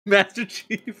Master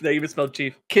Chief. They even spelled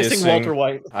Chief. Kissing Walter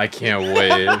White. I can't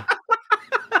wait.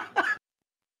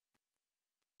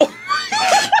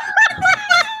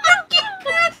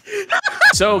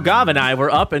 So Gav and I were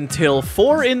up until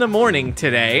 4 in the morning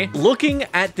today looking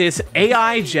at this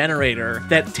AI generator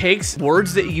that takes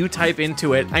words that you type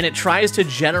into it and it tries to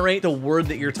generate the word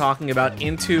that you're talking about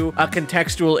into a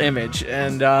contextual image.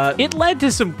 And it led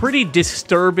to some pretty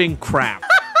disturbing crap.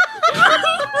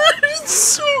 It's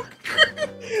so good.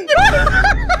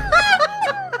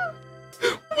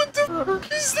 What the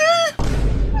fuck is that?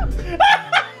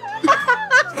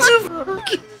 What the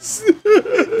fuck is that?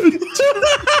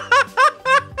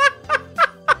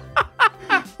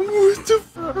 What the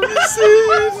fuck is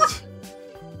it?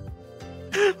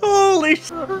 Holy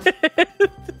shit.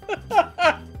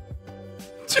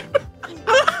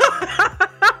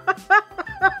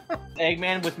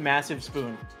 Eggman with massive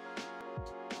spoon.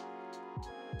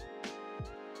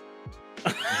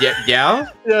 Yeah?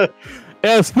 Yeah.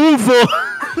 Yeah, spoonful.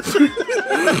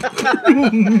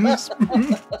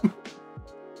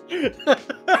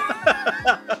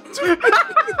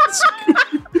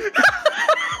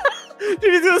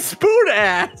 Dude, he's a spoon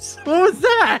ass. What was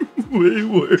that? Way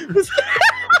worse.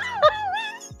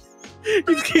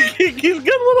 He's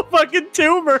got a little fucking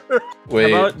tumor.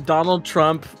 Wait. How about Donald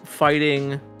Trump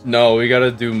fighting? No, we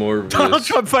gotta do more of Donald this.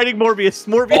 Trump fighting Morbius.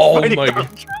 Morbius fighting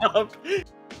Donald Trump.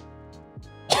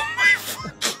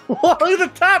 Look at the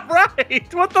top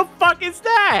right. What the fuck is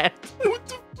that? What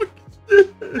the fuck is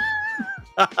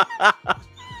that?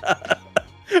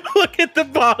 Look at the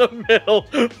bottom middle.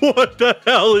 What the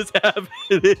hell is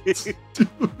happening?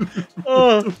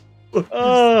 Oh.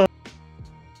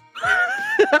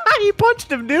 He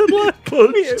punched him, dude. Look.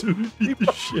 Punched him. Beat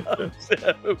the shit out of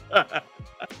him.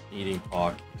 Eating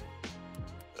pork.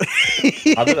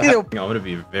 I'm gonna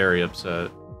be very upset.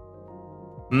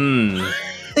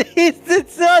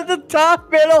 It's on the top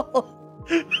middle.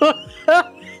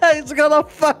 He's got a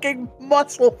fucking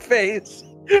muscle face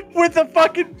with a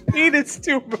fucking penis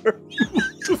tumor.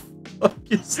 What the fuck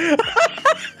is that?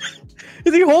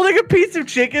 Is he holding a piece of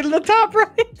chicken in the top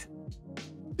right?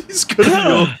 He's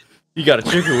gonna be You got a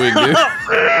chicken wing, dude.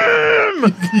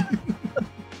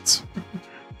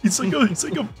 He's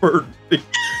like a bird.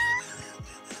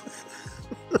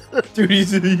 Dude,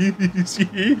 he's eating,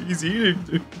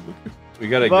 dude. We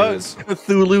gotta get this.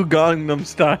 Cthulhu Gangnam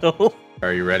Style.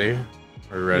 Are you ready?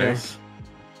 Are you ready? Yes.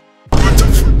 What the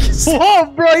fuck is that? Whoa,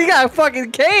 bro, you got a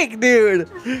fucking cake, dude.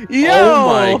 Yo. Oh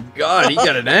my god, he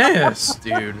got an ass,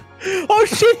 dude. Oh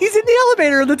shit, he's in the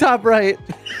elevator in the top right.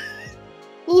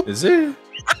 Is it?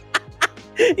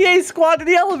 Yeah, he's squatting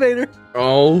in the elevator.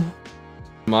 Oh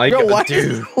my god,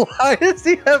 dude. Why does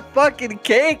he have fucking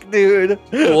cake, dude?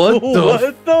 What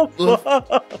the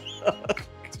fuck?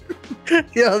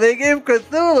 Yo, they gave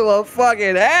Cthulhu a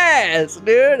fucking ass,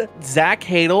 dude. Zach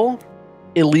Hadel,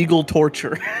 illegal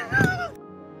torture.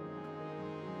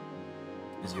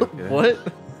 Is he okay? What?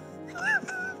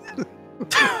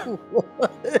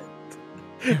 What?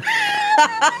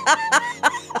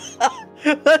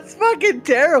 That's fucking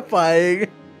terrifying.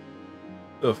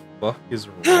 What the fuck is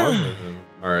wrong with him?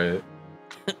 Alright.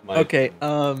 Okay,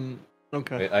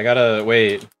 okay. Wait, I gotta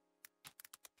wait.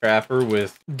 Trapper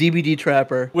with DBD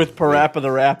Trapper with Parappa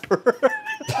the Rapper.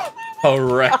 a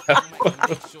rap.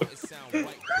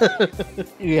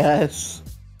 Yes.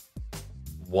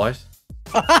 What?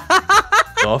 The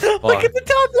fuck? Look at the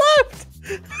top left.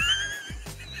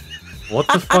 What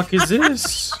the fuck is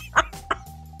this?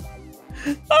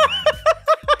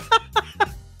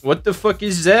 What the fuck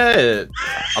is that?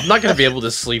 I'm not gonna be able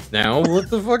to sleep now. What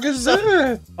the fuck is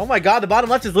that? Oh my god, the bottom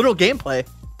left is literal gameplay.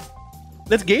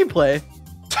 That's gameplay.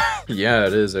 Yeah,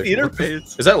 it is. Actually.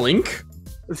 Interface. Is that Link?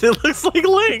 It looks like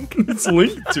Link. It's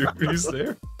Link, dude. He's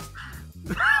there.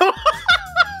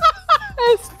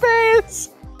 His face.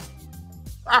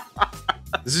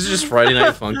 This is just Friday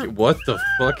Night Funky. What the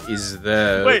fuck is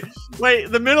that?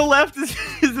 Wait. The middle left is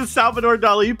the Salvador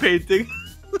Dall.E painting.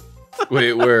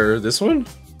 Wait, where? This one?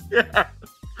 Yeah.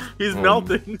 He's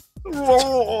melting.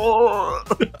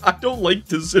 I don't like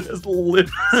this. It has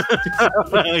lips.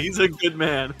 He's a good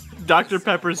man. Dr.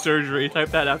 Pepper surgery. Type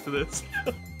that after this.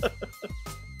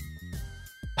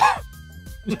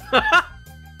 Yeah,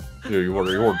 you want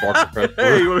Dr. Pepper?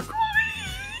 Hey, you want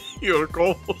to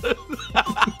call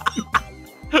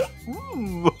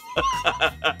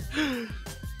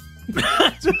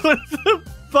What the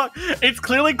fuck? It's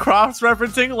clearly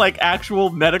cross-referencing like actual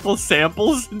medical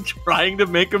samples and trying to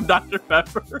make them Dr.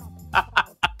 Pepper.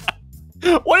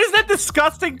 What is that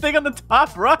disgusting thing on the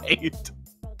top right?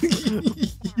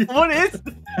 What is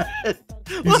that?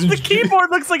 Look, the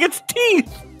keyboard looks like it's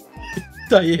teeth.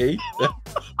 I hate that.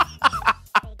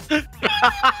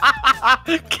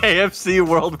 KFC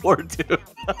World War II.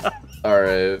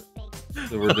 Alright.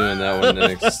 So we're doing that one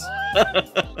next.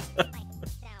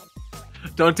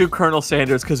 Don't do Colonel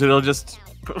Sanders because it'll just.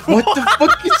 What the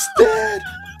fuck is that?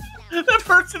 The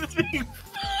person is being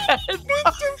fed.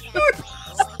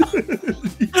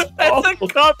 That's a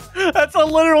cup. That's a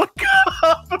literal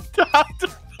cup of Dr.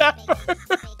 Pepper.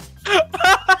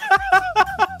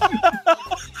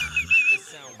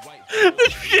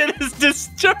 This shit is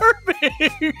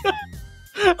disturbing.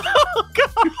 Oh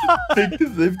god.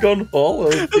 Theyve gone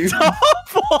hollow, dude. It's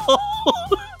awful.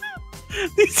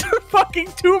 These are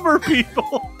fucking tumor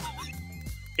people.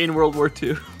 In World War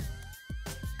II.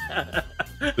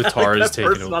 The tar is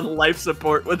taken person on life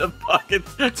support with a fucking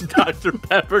Dr.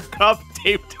 Pepper cup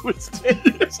taped to his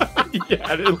face.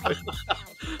 Yeah, dude.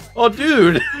 Oh,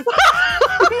 dude.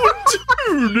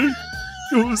 Dude.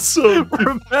 It was so good.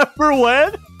 Remember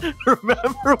when?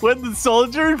 Remember when the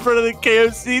soldier in front of the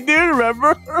KFC dude?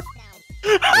 Remember?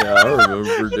 Yeah, I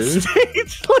remember, dude.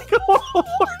 Staged like a World War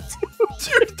II.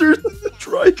 Dude, there's the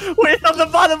try. Wait, on the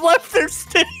bottom left, there's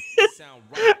staged in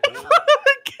front of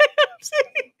the KFC.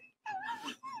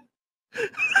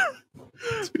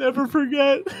 Never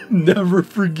forget. Never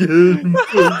forget.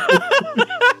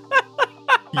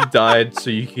 He died so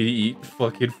you could eat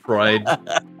fucking fried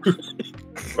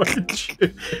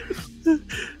chicken.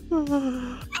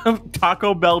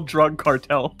 Taco Bell drug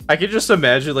cartel. I can just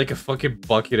imagine like a fucking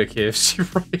bucket of KFC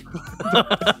right.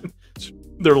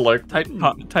 They're like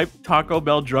type Taco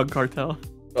Bell drug cartel.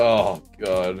 Oh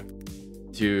god,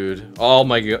 dude. Oh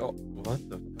my god. What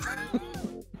the?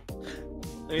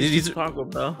 These are Taco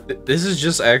Bell. This is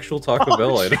just actual Taco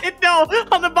Bell item. Shit, no,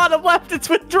 on the bottom left, it's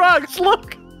with drugs.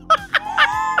 Look.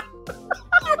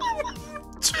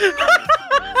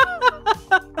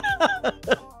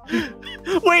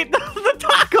 Wait, the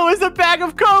taco is a bag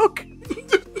of Coke.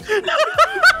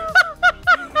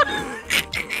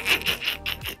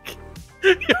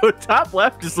 Yo, top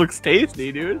left just looks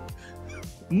tasty, dude.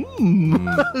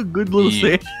 Good little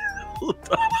sandwich.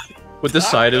 With the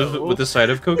side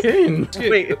of cocaine.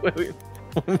 Wait,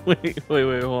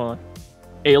 hold on.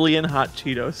 Alien hot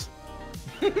Cheetos.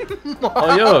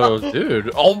 Oh, yo,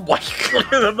 dude. Oh my god.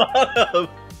 Look at the bottom.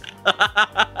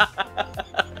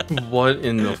 What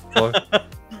in the fuck?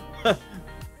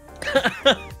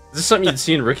 Is this something you'd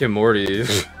see in Rick and Morty?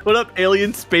 Put up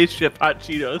alien spaceship hot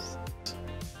Cheetos.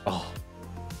 Oh.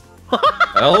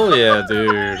 Hell yeah,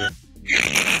 dude.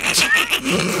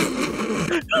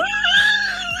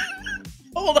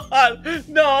 Hold on.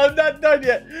 No, I'm not done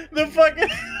yet. The fucking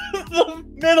the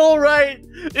middle right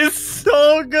is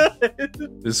so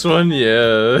good. This one,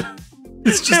 yeah.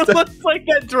 It's just it looks like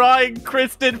that drawing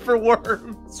Chris did for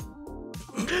Worms.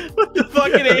 With the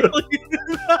fucking alien.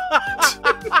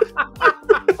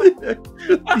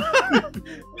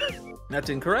 That's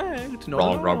incorrect.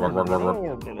 No,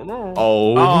 no.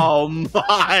 Oh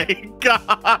my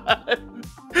god.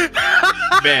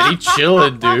 Man, he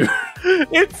chilling, dude.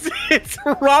 It's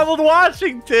Ronald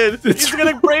Washington. He's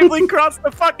gonna bravely cross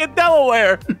the fucking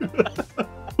Delaware.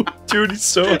 Dude, he's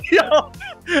so. Yo.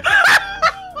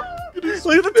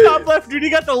 Look at the top left, dude. He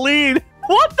got the lead.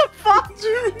 What the fuck,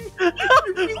 dude?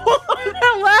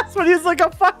 That last one, he's like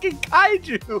a fucking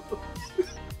kaiju.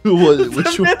 Who was it?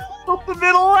 Which one? The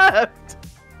middle left.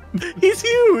 He's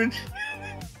huge.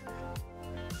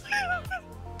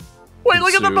 Wait,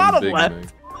 look at the bottom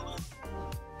left.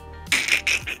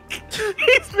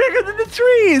 He's bigger than the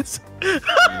trees.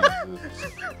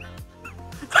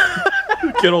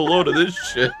 Get a load of this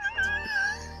shit.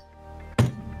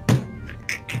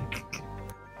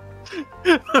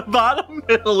 The bottom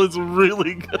middle is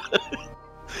really good.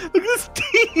 Look at his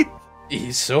teeth.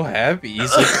 He's so happy.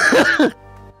 He's like,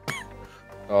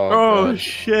 oh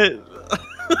shit.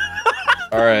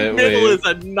 Alright, middle is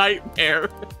a nightmare.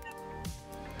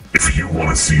 If you want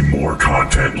to see more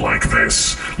content like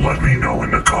this, let me know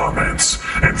in the comments.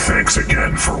 And thanks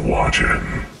again for watching.